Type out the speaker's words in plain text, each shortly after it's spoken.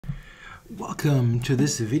Welcome to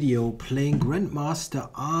this video playing Grandmaster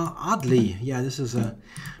Adly. Yeah, this is not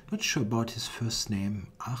sure about his first name.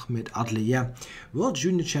 Ahmed Adly, yeah. World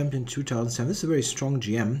Junior Champion 2007. This is a very strong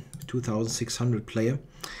GM, 2600 player.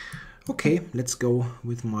 Okay, let's go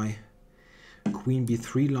with my Queen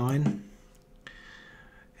B3 line.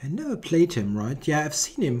 I never played him, right? Yeah, I've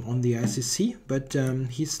seen him on the ICC, but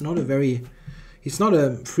he's not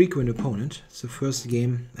a frequent opponent. It's the first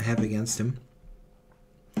game I have against him.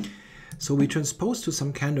 So we transpose to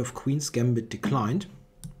some kind of Queen's Gambit declined.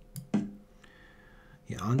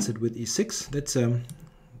 He answered with e6. That's a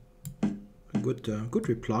good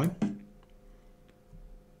reply.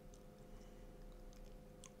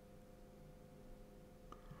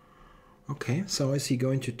 Okay, so is he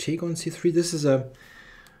going to take on c3? This is a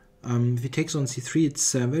if he takes on c3,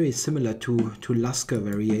 it's very similar to Lasker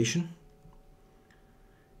variation.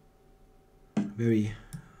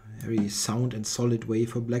 Very sound and solid way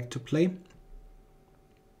for black to play.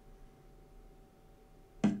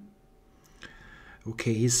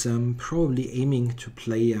 Okay, he's probably aiming to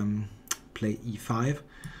play e5.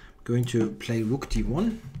 Going to play rook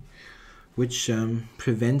d1, which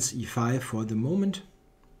prevents e5 for the moment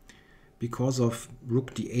because of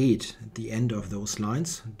rook d8 at the end of those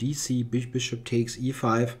lines. dc, bishop takes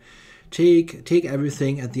e5, take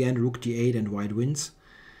everything at the end, rook d8, and white wins.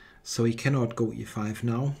 So he cannot go e5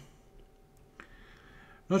 now.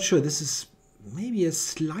 Not sure, this is maybe a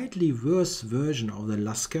slightly worse version of the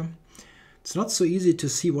Lasker. It's not so easy to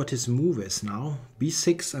see what his move is now.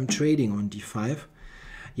 b6, I'm trading on d5.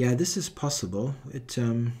 Yeah, this is possible. It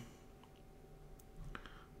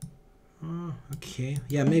okay,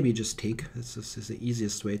 yeah, maybe just take. This is the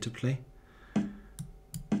easiest way to play.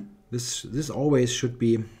 This always should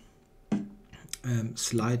be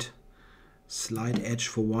slight edge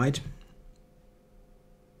for white.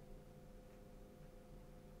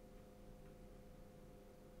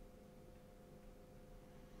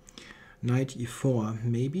 Knight e4,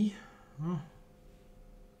 maybe. Oh.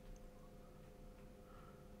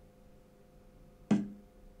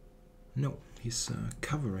 No, he's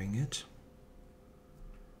covering it.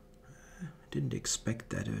 Didn't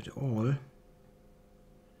expect that at all.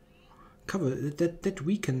 Cover that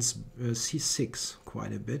weakens c6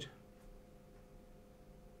 quite a bit.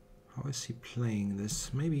 How is he playing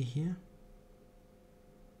this? Maybe here?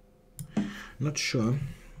 Not sure.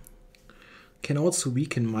 Can also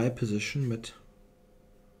weaken my position, but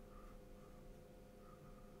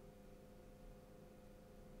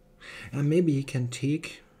maybe he can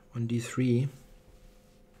take on d3,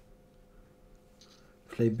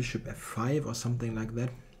 play bishop f5 or something like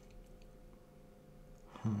that.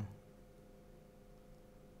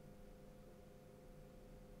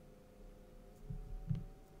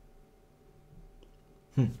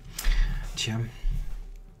 Tja.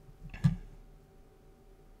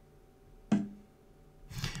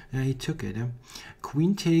 He took it.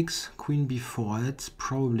 Queen takes, queen b4. That's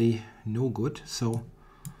probably no good. So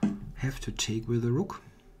have to take with the rook.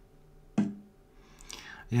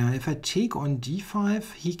 Yeah, if I take on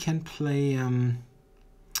d5, he can play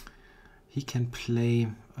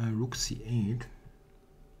rook c8.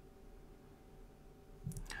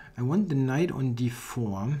 I want the knight on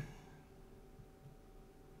d4.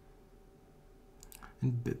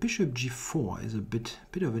 And bishop g4 is a bit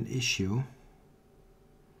of an issue.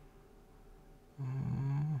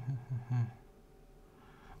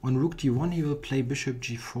 On rook d1 he will play bishop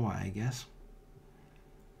g4, I guess.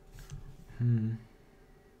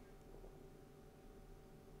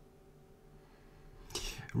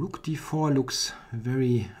 Rook d4 looks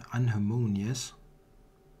very unharmonious.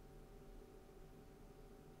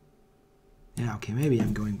 Yeah, okay, maybe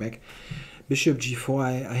I'm going back. Bishop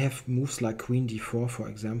g4, I have moves like queen d4, for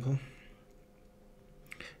example.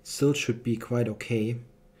 Still should be quite okay.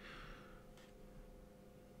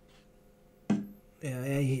 Yeah,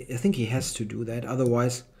 I think he has to do that.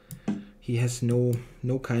 Otherwise, he has no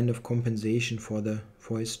kind of compensation for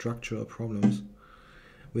his structural problems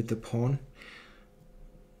with the pawn.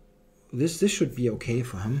 This should be okay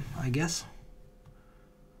for him, I guess.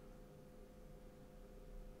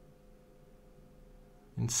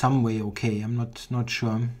 In some way, okay. I'm not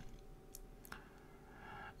sure.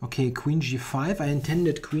 Okay, queen g5. I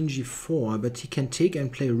intended queen g4, but he can take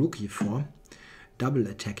and play rook e4, double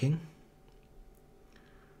attacking.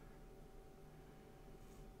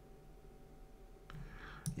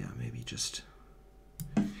 Yeah, maybe just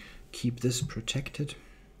keep this protected.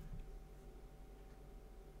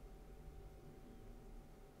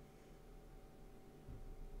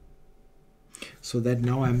 So that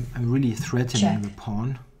now I'm really threatening the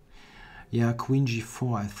pawn. Yeah, queen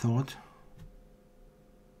g4 I thought.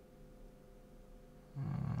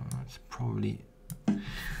 it's probably...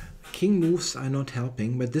 King moves are not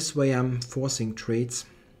helping, but this way I'm forcing trades.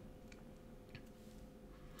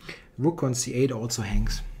 Rook on c8 also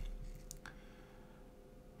hangs.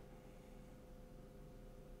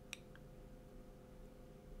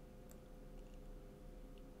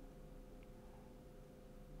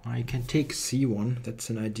 I can take c1, that's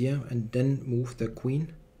an idea, and then move the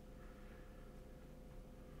queen.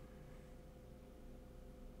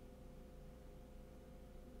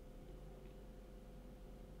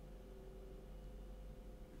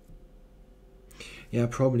 Yeah,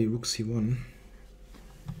 probably rook c1.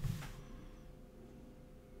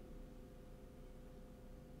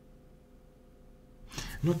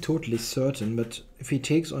 Not totally certain, but if he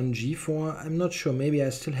takes on g4, I'm not sure. Maybe I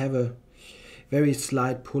still have a very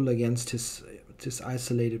slight pull against his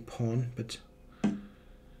isolated pawn, but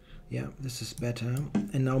yeah, this is better.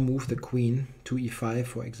 And now move the queen to e5,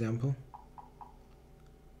 for example.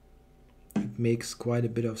 It makes quite a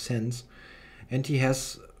bit of sense. And he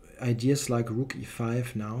has ideas like rook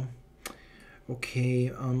e5 now.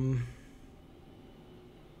 Okay,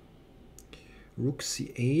 rook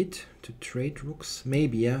c8 to trade rooks,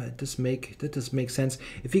 maybe. Yeah, that does make sense.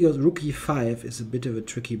 If he goes rook e5, is a bit of a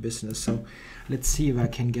tricky business. So let's see if I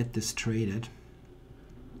can get this traded.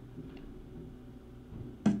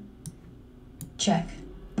 Check.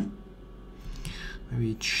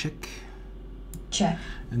 Maybe check. Check.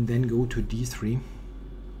 And then go to d3.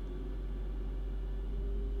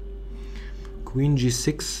 Queen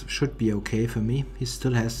g6 should be okay for me. He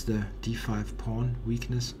still has the d5 pawn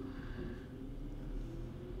weakness.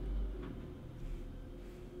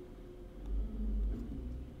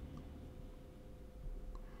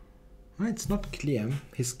 It's not clear.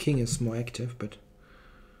 His king is more active, but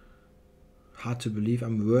hard to believe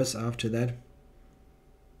I'm worse after that.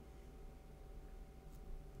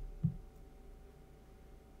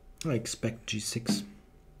 I expect g6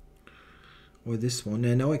 or this one,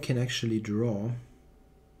 and now I can actually draw.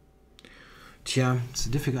 Tja, it's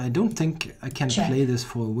difficult. I don't think I can play this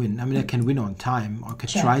for a win. I mean, I can win on time, or I can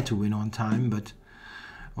try to win on time, but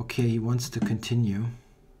okay, he wants to continue.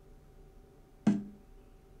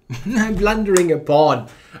 I'm blundering a pawn.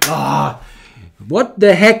 Ah, what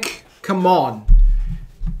the heck? Come on.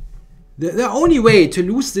 The only way to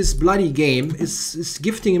lose this bloody game is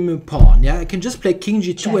gifting him a pawn. Yeah, I can just play king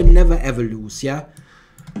g2 and never ever lose. Yeah.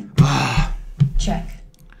 Ah. Check.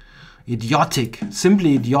 Idiotic.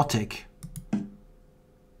 Simply idiotic.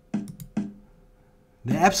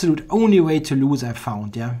 The absolute only way to lose I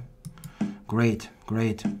found. Yeah. Great.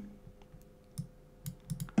 Great.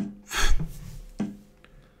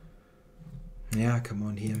 Yeah, come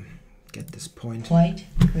on here. Get this point. White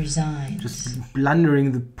resigns. Just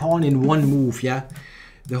blundering the pawn in one move, yeah.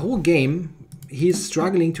 The whole game, he's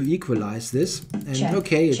struggling to equalize this. And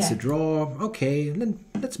okay, it's a draw. Okay,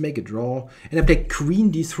 let's make a draw. And I play queen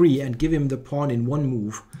d3 and give him the pawn in one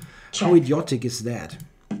move. How idiotic is that?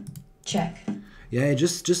 Check. Yeah,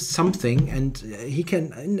 just something, and he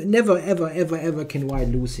can never, ever can white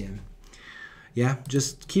lose here. Yeah,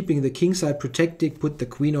 just keeping the king side protected, put the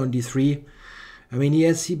queen on d3. I mean,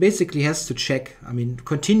 he basically has to check. I mean,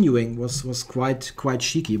 continuing was quite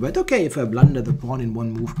cheeky, but okay, if I blunder the pawn in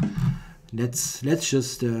one move, let's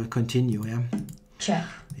just continue. Yeah. Check.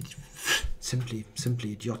 Simply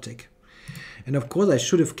idiotic. And of course, I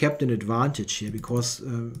should have kept an advantage here, because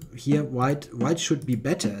here white should be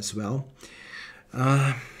better as well.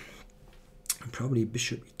 Probably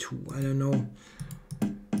bishop e2. I don't know.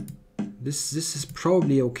 This is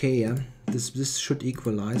probably okay. Yeah. This should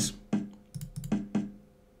equalize.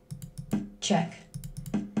 Check.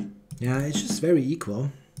 Yeah, it's just very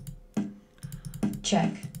equal.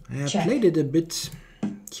 Check. I played it a bit,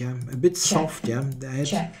 yeah, a bit soft. Yeah, I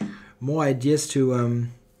had more ideas to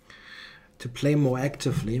play more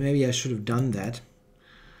actively. Maybe I should have done that.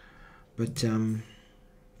 But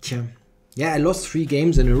yeah, I lost 3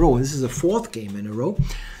 games in a row. This is the 4th game in a row,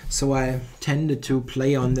 so I tended to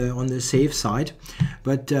play on the safe side.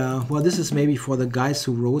 But well, this is maybe for the guys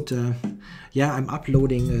who wrote. Yeah, I'm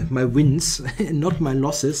uploading my wins, not my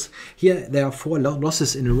losses. Here there are 4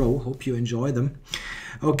 losses in a row. Hope you enjoy them.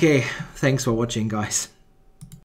 Okay, thanks for watching, guys.